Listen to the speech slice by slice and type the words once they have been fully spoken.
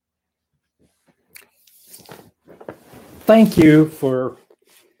thank you for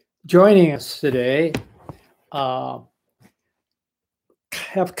joining us today. Uh,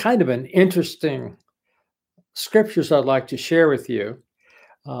 have kind of an interesting scriptures I'd like to share with you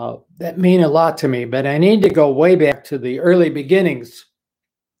that mean a lot to me, but I need to go way back to the early beginnings.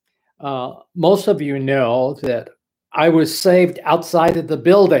 Most of you know that I was saved outside of the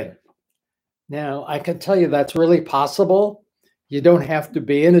building. Now, I can tell you that's really possible. You don't have to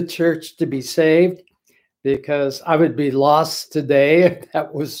be in a church to be saved, because I would be lost today if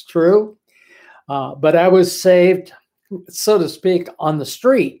that was true. But I was saved, so to speak, on the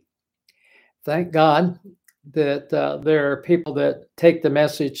street. Thank God that there are people that take the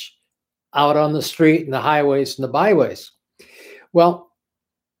message out on the street and the highways and the byways. Well,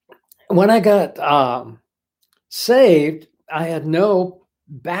 when I got saved, I had no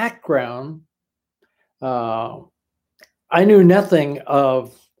background. I knew nothing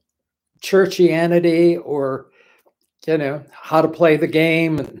of churchianity or, how to play the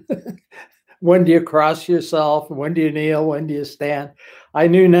game and when do you cross yourself, when do you kneel, when do you stand. I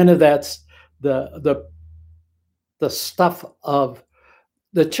knew none of that's the stuff of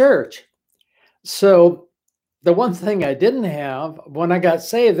the church. So the one thing I didn't have when I got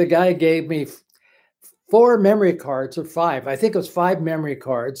saved, the guy gave me 4 memory cards, or 5. I think it was 5 memory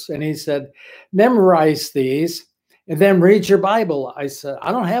cards. And he said, memorize these and then read your Bible. I said,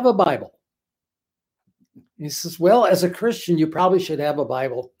 I don't have a Bible. He says, well, as a Christian, you probably should have a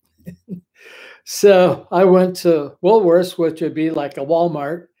Bible. So I went to Woolworths, which would be like a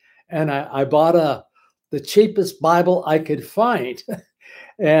Walmart, and I bought the cheapest Bible I could find.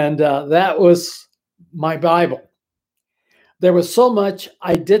 And that was my Bible. There was so much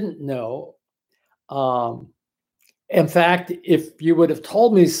I didn't know. In fact, if you would have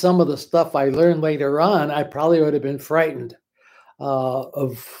told me some of the stuff I learned later on, I probably would have been frightened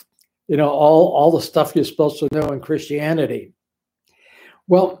of all the stuff you're supposed to know in Christianity.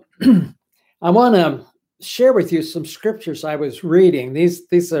 Well, I want to share with you some scriptures I was reading.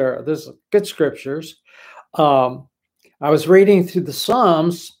 These are good scriptures. I was reading through the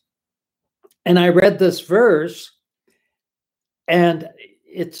Psalms, and I read this verse, and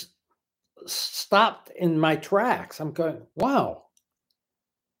it's stopped in my tracks. I'm going, wow,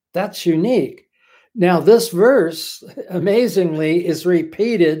 that's unique. Now, this verse, amazingly, is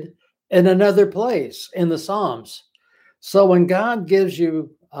repeated in another place in the Psalms. So when God gives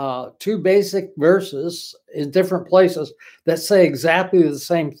you 2 basic verses in different places that say exactly the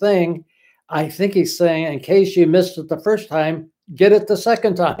same thing, I think he's saying, in case you missed it the first time, get it the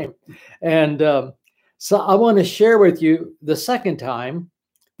second time. And so I want to share with you the second time,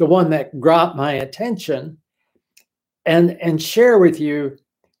 the one that grabbed my attention, and share with you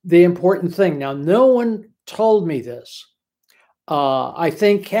the important thing. Now, no one told me this. I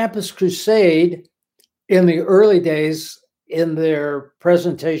think Campus Crusade in the early days, in their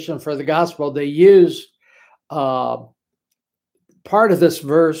presentation for the gospel, they used part of this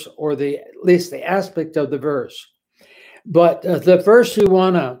verse, or at least the aspect of the verse. But the verse you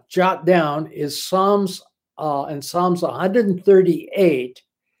want to jot down is Psalms 138,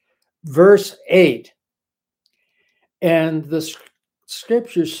 verse 8. And the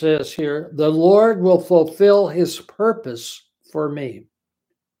scripture says here, the Lord will fulfill his purpose for me.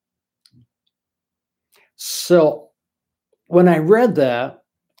 So when I read that,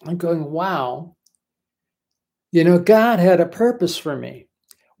 I'm going, wow, God had a purpose for me.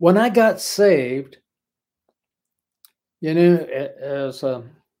 When I got saved, as a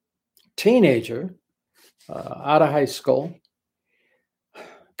teenager, out of high school,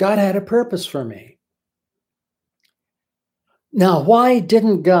 God had a purpose for me. Now, why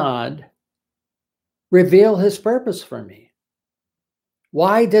didn't God reveal his purpose for me?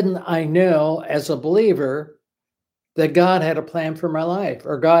 Why didn't I know as a believer that God had a plan for my life,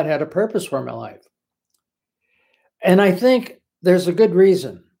 or God had a purpose for my life? And I think there's a good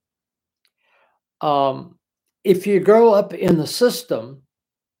reason. If you grow up in the system,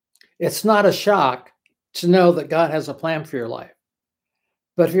 it's not a shock to know that God has a plan for your life.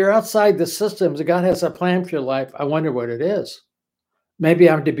 But if you're outside the systems, that God has a plan for your life, I wonder what it is. Maybe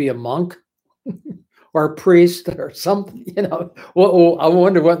I'm to be a monk or a priest or something, I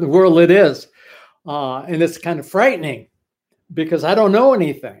wonder what in the world it is. And it's kind of frightening because I don't know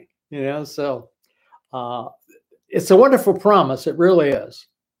anything, so it's a wonderful promise. It really is.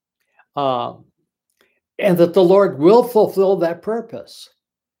 And that the Lord will fulfill that purpose.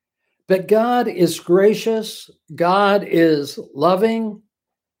 But God is gracious. God is loving.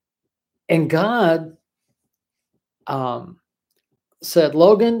 And God said,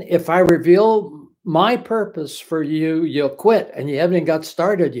 Logan, if I reveal my purpose for you, you'll quit and you haven't got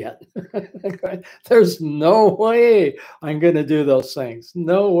started yet. There's no way I'm going to do those things.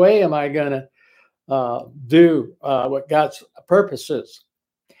 No way am I going to do what God's purpose is.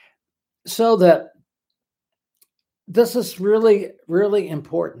 So that this is really, really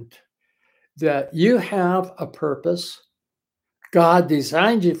important, that you have a purpose. God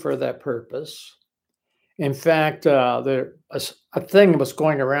designed you for that purpose. In fact, a thing was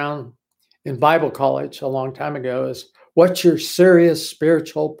going around in Bible college a long time ago is, what's your serious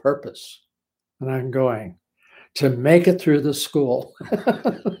spiritual purpose? And I'm going, to make it through the school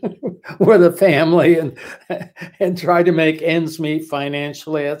with a family and try to make ends meet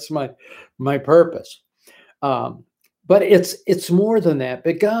financially. That's my purpose. But it's more than that.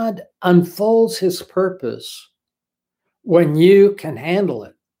 But God unfolds his purpose when you can handle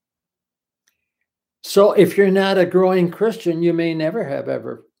it. So if you're not a growing Christian, you may never have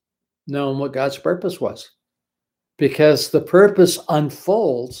ever known what God's purpose was, because the purpose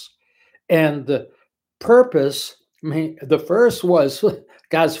unfolds. And the purpose, the first was,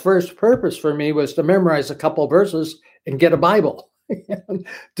 God's first purpose for me was to memorize a couple verses and get a Bible,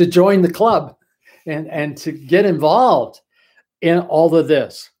 to join the club and to get involved in all of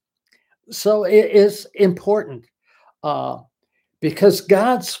this. So it is important because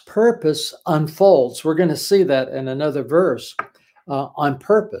God's purpose unfolds. We're going to see that in another verse on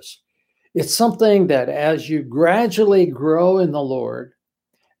purpose. It's something that as you gradually grow in the Lord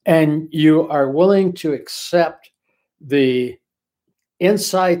and you are willing to accept the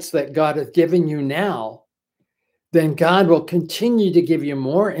insights that God has given you now, then God will continue to give you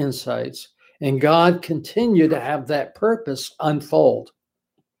more insights, and God continue to have that purpose unfold.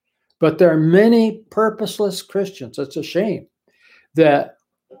 But there are many purposeless Christians. It's a shame that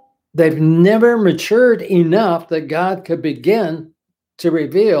they've never matured enough that God could begin to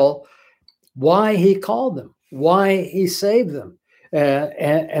reveal why he called them, why he saved them.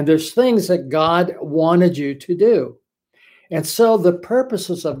 And there's things that God wanted you to do. And so the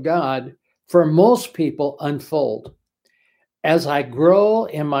purposes of God for most people unfold. As I grow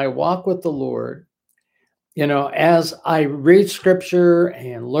in my walk with the Lord, as I read scripture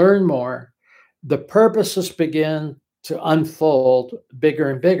and learn more, the purposes begin to unfold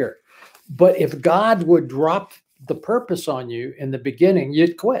bigger and bigger. But if God would drop the purpose on you in the beginning,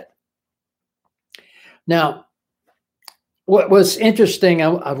 you'd quit. Now, what was interesting,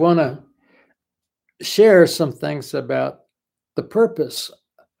 I want to share some things about the purpose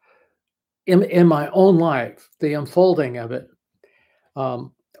in my own life, the unfolding of it.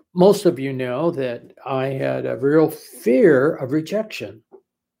 Most of you know that I had a real fear of rejection.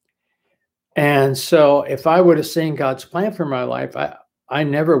 And so if I would have seen God's plan for my life, I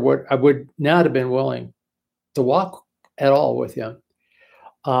would not have been willing to walk at all with him.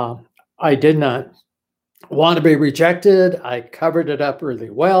 I did not want to be rejected. I covered it up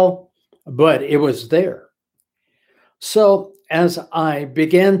really well, but it was there. So as I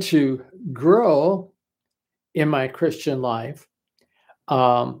began to grow in my Christian life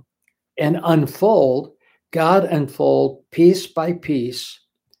and unfold, God unfold piece by piece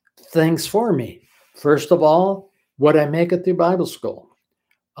things for me. First of all, would I make it through Bible school?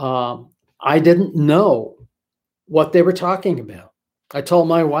 I didn't know what they were talking about. I told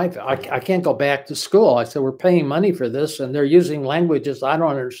my wife, I can't go back to school. I said, we're paying money for this, and they're using languages I don't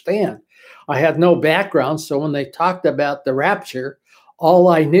understand. I had no background, so when they talked about the rapture, all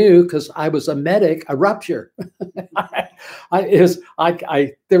I knew, because I was a medic, a rupture. They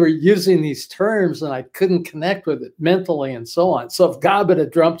were using these terms, and I couldn't connect with it mentally and so on. So if God would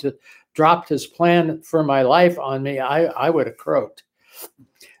have dropped his plan for my life on me, I would have croaked.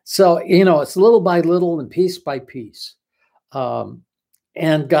 So, it's little by little and piece by piece.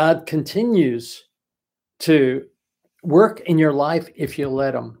 And God continues to work in your life if you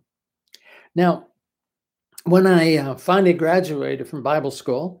let him. Now, when I finally graduated from Bible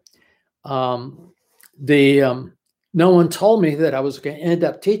school, no one told me that I was going to end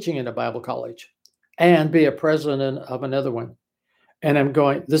up teaching in a Bible college and be a president of another one. And I'm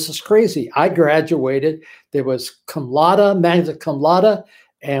going, this is crazy. I graduated. There was cum laude, magna cum laude.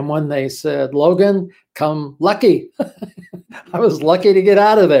 And when they said, Logan, come lucky, I was lucky to get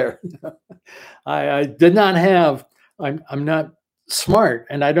out of there. I did not have, I'm not smart,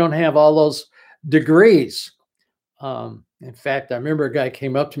 and I don't have all those degrees. In fact, I remember a guy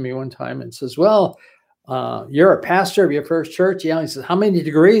came up to me one time and says, well, you're a pastor of your first church. Yeah. He says, how many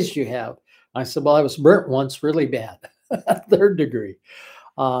degrees do you have? I said, well, I was burnt once really bad. Third degree.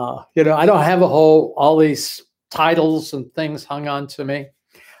 I don't have all these titles and things hung on to me.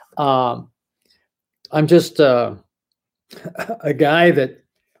 I'm just a guy that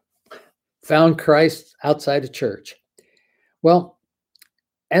found Christ outside of church. Well,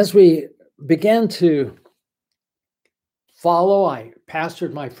 as we began to follow, I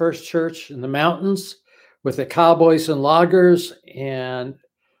pastored my first church in the mountains with the cowboys and loggers, and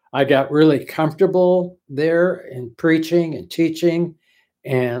I got really comfortable there in preaching and teaching,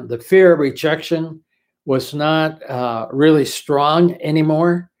 and the fear of rejection was not really strong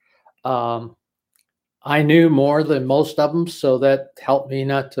anymore. I knew more than most of them, so that helped me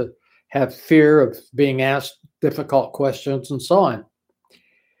not to have fear of being asked difficult questions and so on.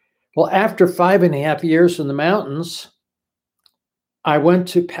 Well, after 5.5 years in the mountains, I went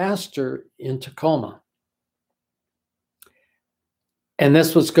to pastor in Tacoma. And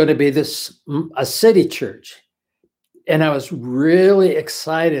this was going to be a city church. And I was really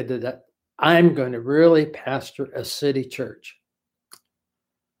excited that I'm going to really pastor a city church.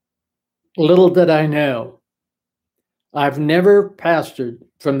 Little did I know, I've never pastored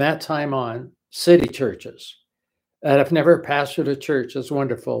from that time on city churches. And I've never pastored a church as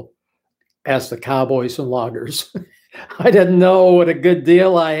wonderful as the cowboys and loggers. I didn't know what a good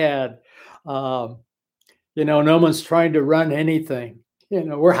deal I had. No one's trying to run anything.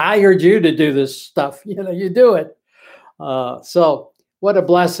 We're hired you to do this stuff. You do it. So what a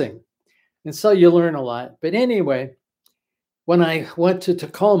blessing. And so you learn a lot. But anyway, when I went to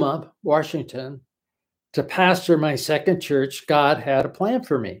Tacoma, Washington, to pastor my second church, God had a plan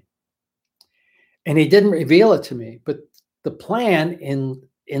for me. And he didn't reveal it to me, but the plan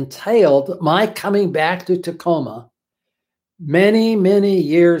entailed my coming back to Tacoma many, many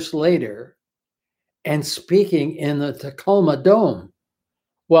years later and speaking in the Tacoma Dome.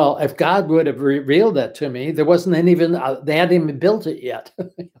 Well, if God would have revealed that to me, there wasn't even, they hadn't even built it yet.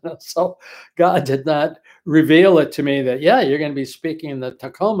 So God did not reveal it to me that, yeah, you're going to be speaking in the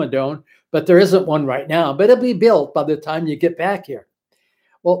Tacoma Dome, but there isn't one right now, but it'll be built by the time you get back here.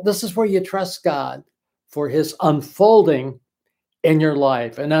 Well, this is where you trust God for his unfolding in your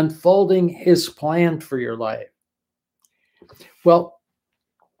life and unfolding his plan for your life. Well,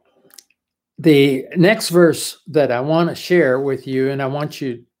 the next verse that I want to share with you, and I want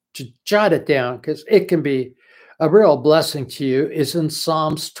you to jot it down because it can be a real blessing to you, is in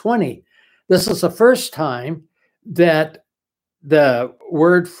Psalms 20. This is the first time that the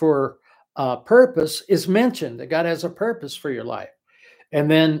word for purpose is mentioned, that God has a purpose for your life. And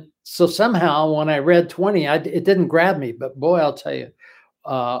then, so somehow when I read 20, it didn't grab me, but boy, I'll tell you,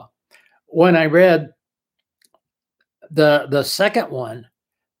 when I read the second one,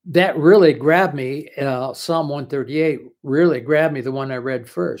 that really grabbed me. Psalm 138 really grabbed me, the one I read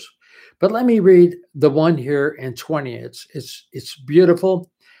first. But let me read the one here in 20. It's beautiful.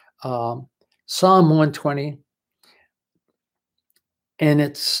 Psalm 120. And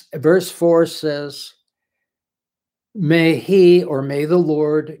it's verse 4 says, may the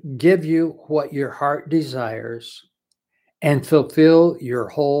Lord give you what your heart desires and fulfill your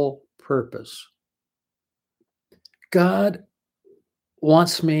whole purpose. God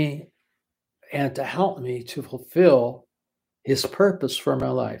wants me and to help me to fulfill his purpose for my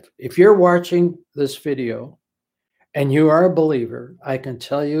life. If you're watching this video and you are a believer, I can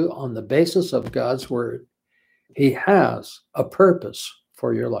tell you on the basis of God's word, he has a purpose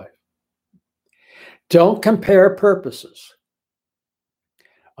for your life. Don't compare purposes.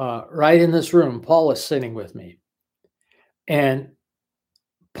 Right in this room, Paul is sitting with me. And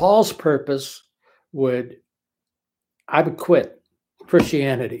Paul's purpose I would quit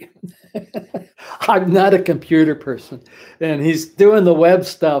Christianity. I'm not a computer person. And he's doing the web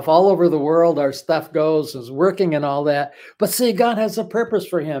stuff all over the world. Our stuff goes, is working and all that. But see, God has a purpose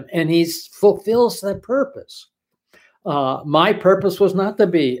for him, and he fulfills that purpose. My purpose was not to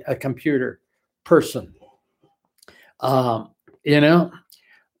be a computer person. So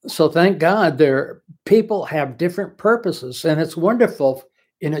thank God people have different purposes, and it's wonderful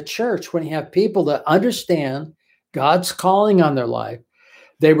in a church when you have people that understand God's calling on their life.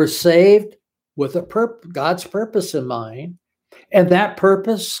 They were saved with God's purpose in mind, and that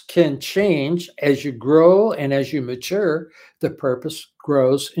purpose can change as you grow and as you mature. The purpose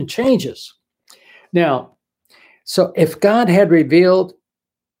grows and changes. Now, so if God had revealed,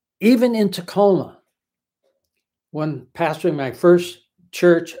 even in Tacoma, when pastoring my first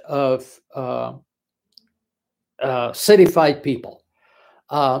church of city-fied people,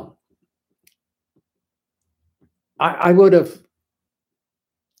 I would have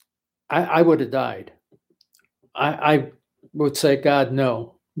died. I would say, God,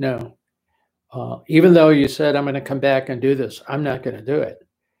 no. Even though you said I'm going to come back and do this, I'm not going to do it.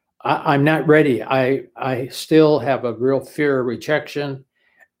 I'm not ready. I still have a real fear of rejection,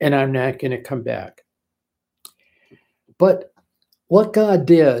 and I'm not going to come back. But what God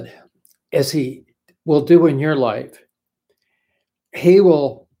did as he will do in your life, he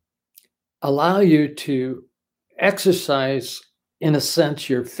will allow you to exercise, in a sense,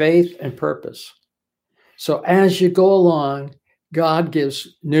 your faith and purpose. So as you go along, God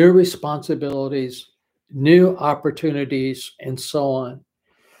gives new responsibilities, new opportunities, and so on.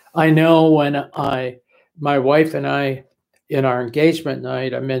 I know when my wife and I, in our engagement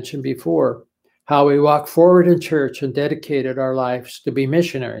night, I mentioned before, how we walked forward in church and dedicated our lives to be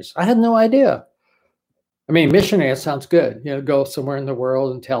missionaries. I had no idea. I mean, missionary sounds good, go somewhere in the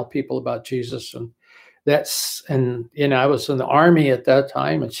world and tell people about Jesus. And I was in the Army at that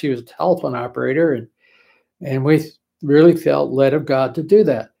time, and she was a telephone operator, and we really felt led of God to do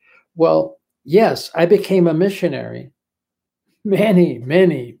that. Well, yes, I became a missionary many,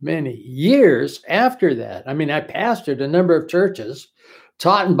 many, many years after that. I mean, I pastored a number of churches,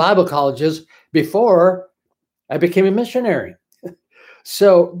 taught in Bible colleges before I became a missionary.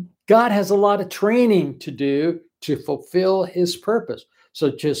 So God has a lot of training to do to fulfill his purpose. So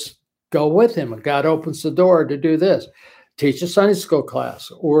just go with him. And God opens the door to do this. Teach a Sunday school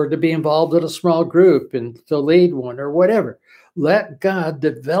class, or to be involved in a small group and to lead one, or whatever. Let God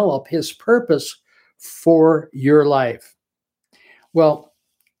develop his purpose for your life. Well,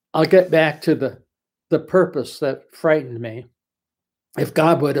 I'll get back to the purpose that frightened me. If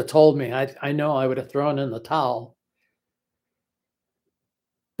God would have told me, I know I would have thrown in the towel.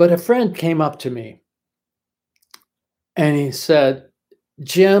 But a friend came up to me and he said,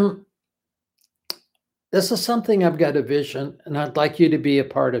 Jim, this is something I've got a vision, and I'd like you to be a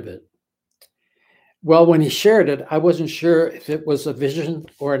part of it. Well, when he shared it, I wasn't sure if it was a vision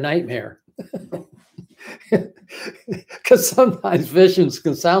or a nightmare. Because sometimes visions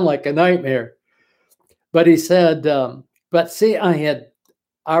can sound like a nightmare. But he said, but see, I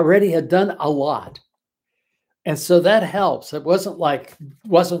already had done a lot. And so that helps. It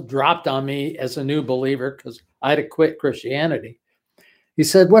wasn't dropped on me as a new believer, because I had to quit Christianity. He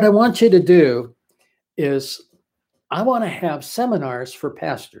said, what I want you to do is, I want to have seminars for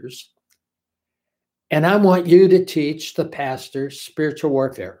pastors, and I want you to teach the pastors spiritual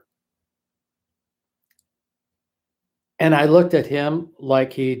warfare. And I looked at him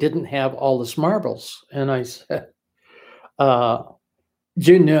like he didn't have all his marbles. And I said,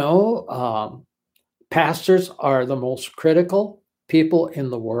 pastors are the most critical people in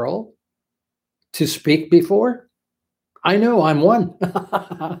the world to speak before? I know, I'm one.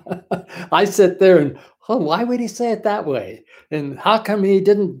 I sit there and, why would he say it that way? And how come he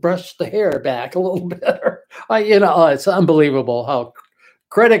didn't brush the hair back a little bit? It's unbelievable how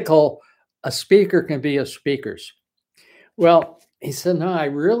critical a speaker can be of speakers. Well, he said, no, I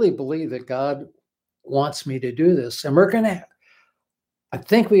really believe that God wants me to do this. And I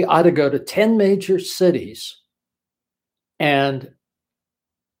think we ought to go to 10 major cities, and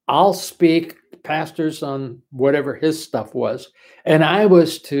I'll speak pastors on whatever his stuff was. And I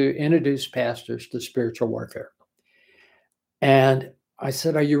was to introduce pastors to spiritual warfare. And I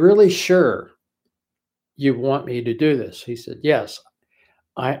said, are you really sure you want me to do this? He said, yes.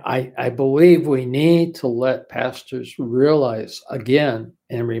 I believe we need to let pastors realize again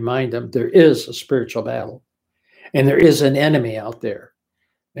and remind them there is a spiritual battle, and there is an enemy out there,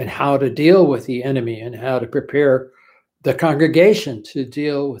 and how to deal with the enemy, and how to prepare the congregation to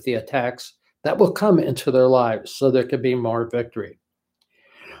deal with the attacks that will come into their lives so there can be more victory.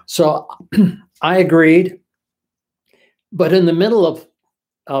 So I agreed. But in the middle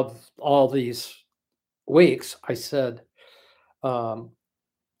of all these weeks, I said,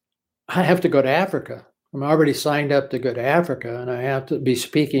 I have to go to Africa. I'm already signed up to go to Africa, and I have to be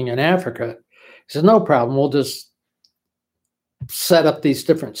speaking in Africa. He said, no problem. We'll just set up these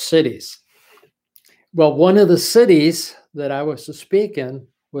different cities. Well, one of the cities that I was to speak in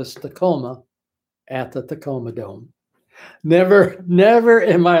was Tacoma, at the Tacoma Dome. Never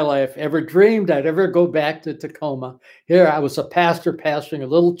in my life ever dreamed I'd ever go back to Tacoma. Here I was a pastor pastoring a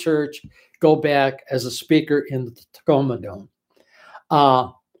little church, go back as a speaker in the Tacoma Dome.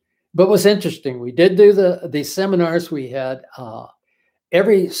 But it was interesting. We did do the seminars. We had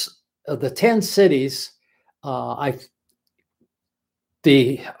every of the 10 cities.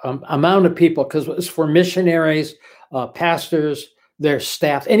 The amount of people, because it was for missionaries, pastors, their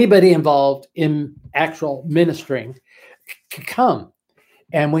staff, anybody involved in actual ministering could come.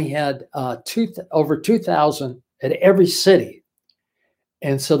 And we had over 2,000 at every city.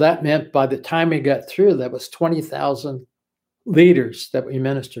 And so that meant by the time we got through, that was 20,000 leaders that we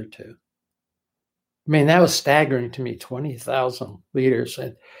ministered to. I mean, that was staggering to me, 20,000 leaders.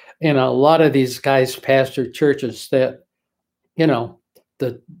 And a lot of these guys pastored churches that,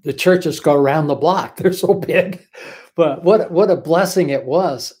 the churches go around the block. They're so big. But what a blessing it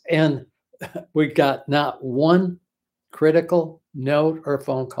was. And we got not one critical note or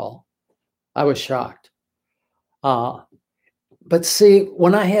phone call. I was shocked. But see,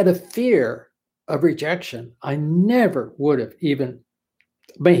 when I had a fear of rejection, I never would have even,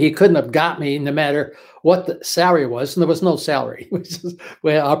 I mean, he couldn't have got me no matter what the salary was. And there was no salary. It was just,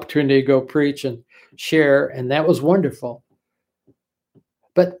 we had opportunity to go preach and share. And that was wonderful.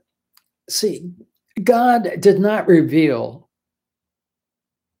 But see, God did not reveal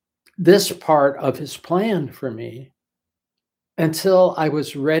this part of his plan for me until I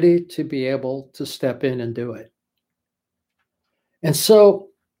was ready to be able to step in and do it. And so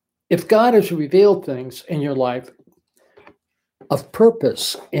if God has revealed things in your life of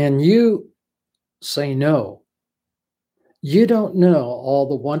purpose and you say no, you don't know all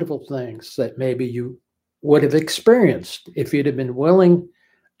the wonderful things that maybe you would have experienced if you'd have been willing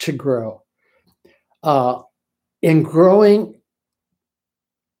to grow. In growing,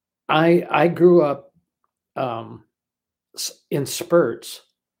 I grew up in spurts.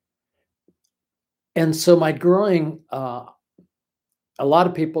 And so my growing, a lot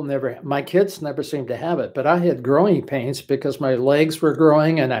of people my kids never seemed to have it, but I had growing pains because my legs were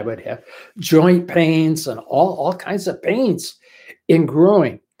growing and I would have joint pains and all kinds of pains in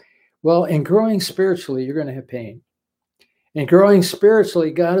growing. Well, in growing spiritually, you're going to have pain. In growing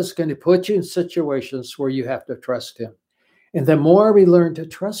spiritually, God is going to put you in situations where you have to trust him. And the more we learn to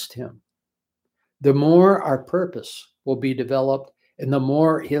trust him, the more our purpose will be developed and the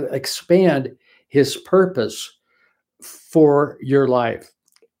more he'll expand his purpose for your life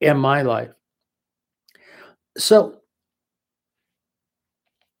and my life. So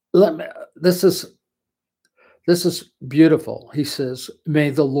this is beautiful. He says, may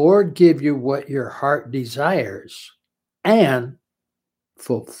the Lord give you what your heart desires and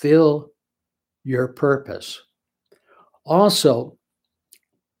fulfill your purpose. Also,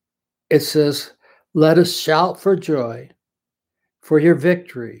 it says, let us shout for joy for your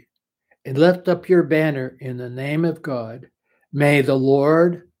victory and lift up your banner in the name of God. May the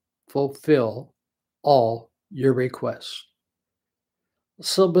Lord fulfill all your requests.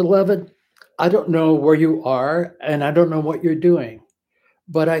 So, beloved, I don't know where you are and I don't know what you're doing,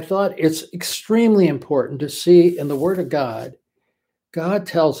 but I thought it's extremely important to see in the Word of God, God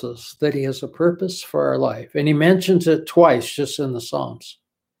tells us that he has a purpose for our life. And he mentions it twice just in the Psalms,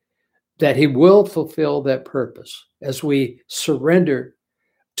 that he will fulfill that purpose as we surrender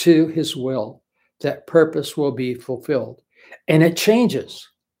to his will. That purpose will be fulfilled. And it changes.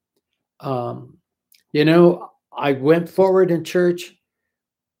 You know, I went forward in church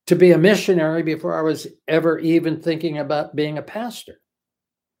to be a missionary before I was ever even thinking about being a pastor.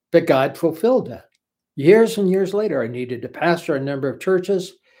 But God fulfilled that. Years and years later, I needed to pastor a number of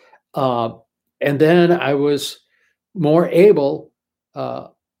churches. And then I was more able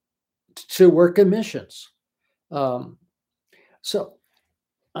to work in missions. So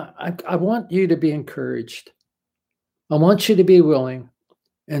I want you to be encouraged. I want you to be willing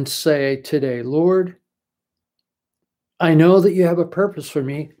and say today, Lord, I know that you have a purpose for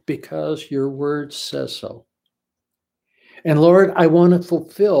me because your word says so. And Lord, I want to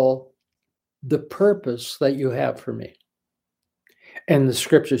fulfill the purpose that you have for me. And the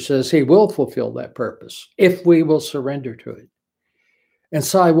scripture says he will fulfill that purpose if we will surrender to it. And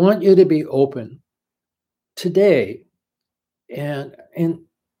so I want you to be open today and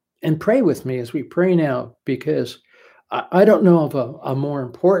pray with me as we pray now, because I don't know of a more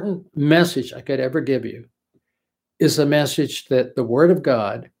important message I could ever give you is the message that the Word of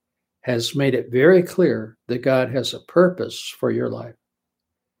God has made it very clear that God has a purpose for your life,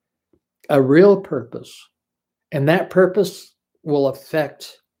 a real purpose. And that purpose will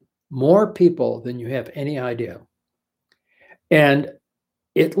affect more people than you have any idea. And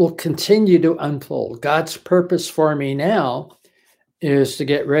it will continue to unfold. God's purpose for me now is to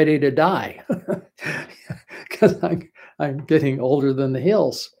get ready to die because I'm getting older than the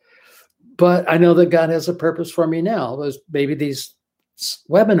hills. But I know that God has a purpose for me now. Maybe these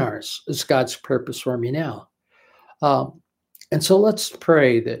webinars is God's purpose for me now. And so let's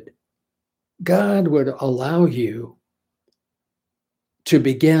pray that God would allow you to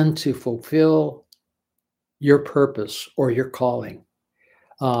begin to fulfill your purpose or your calling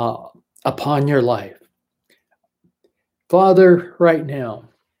upon your life. Father, right now,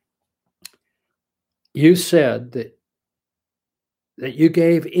 you said that you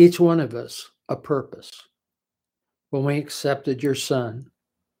gave each one of us a purpose. When we accepted your Son,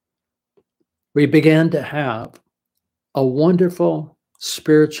 we began to have a wonderful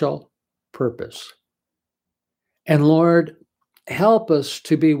spiritual purpose. And Lord, help us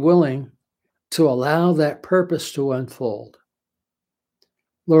to be willing to allow that purpose to unfold.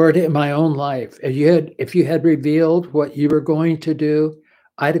 Lord, in my own life, if you had revealed what you were going to do,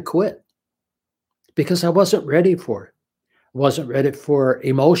 I'd have quit because I wasn't ready for it. I wasn't ready for it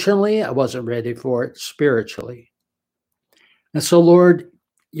emotionally. I wasn't ready for it spiritually. And so, Lord,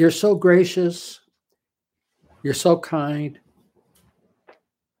 you're so gracious, you're so kind,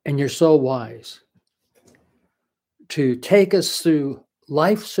 and you're so wise to take us through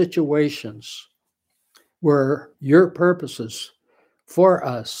life situations where your purposes for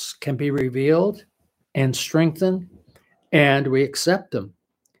us can be revealed and strengthened, and we accept them,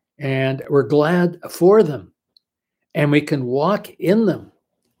 and we're glad for them, and we can walk in them,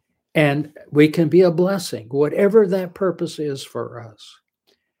 and we can be a blessing, whatever that purpose is for us.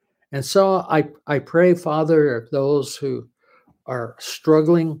 And so I pray, Father, of those who are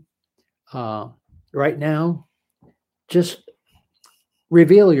struggling right now, just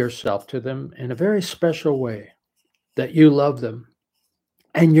reveal yourself to them in a very special way, that you love them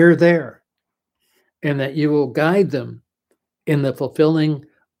and you're there, and that you will guide them in the fulfilling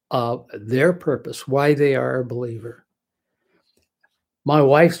of their purpose, why they are a believer. My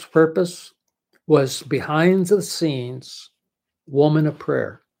wife's purpose was behind the scenes woman of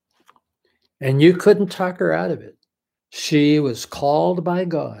prayer, and you couldn't talk her out of it. She was called by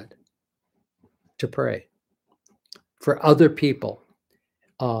God to pray for other people,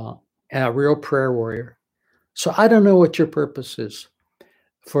 and a real prayer warrior. So I don't know what your purpose is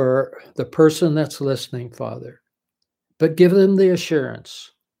for the person that's listening, Father, but give them the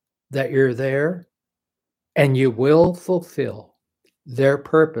assurance that you're there and you will fulfill their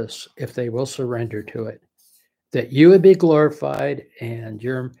purpose if they will surrender to it, that you would be glorified and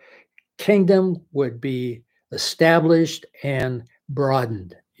your kingdom would be established and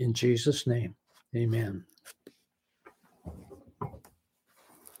broadened. In Jesus' name, amen.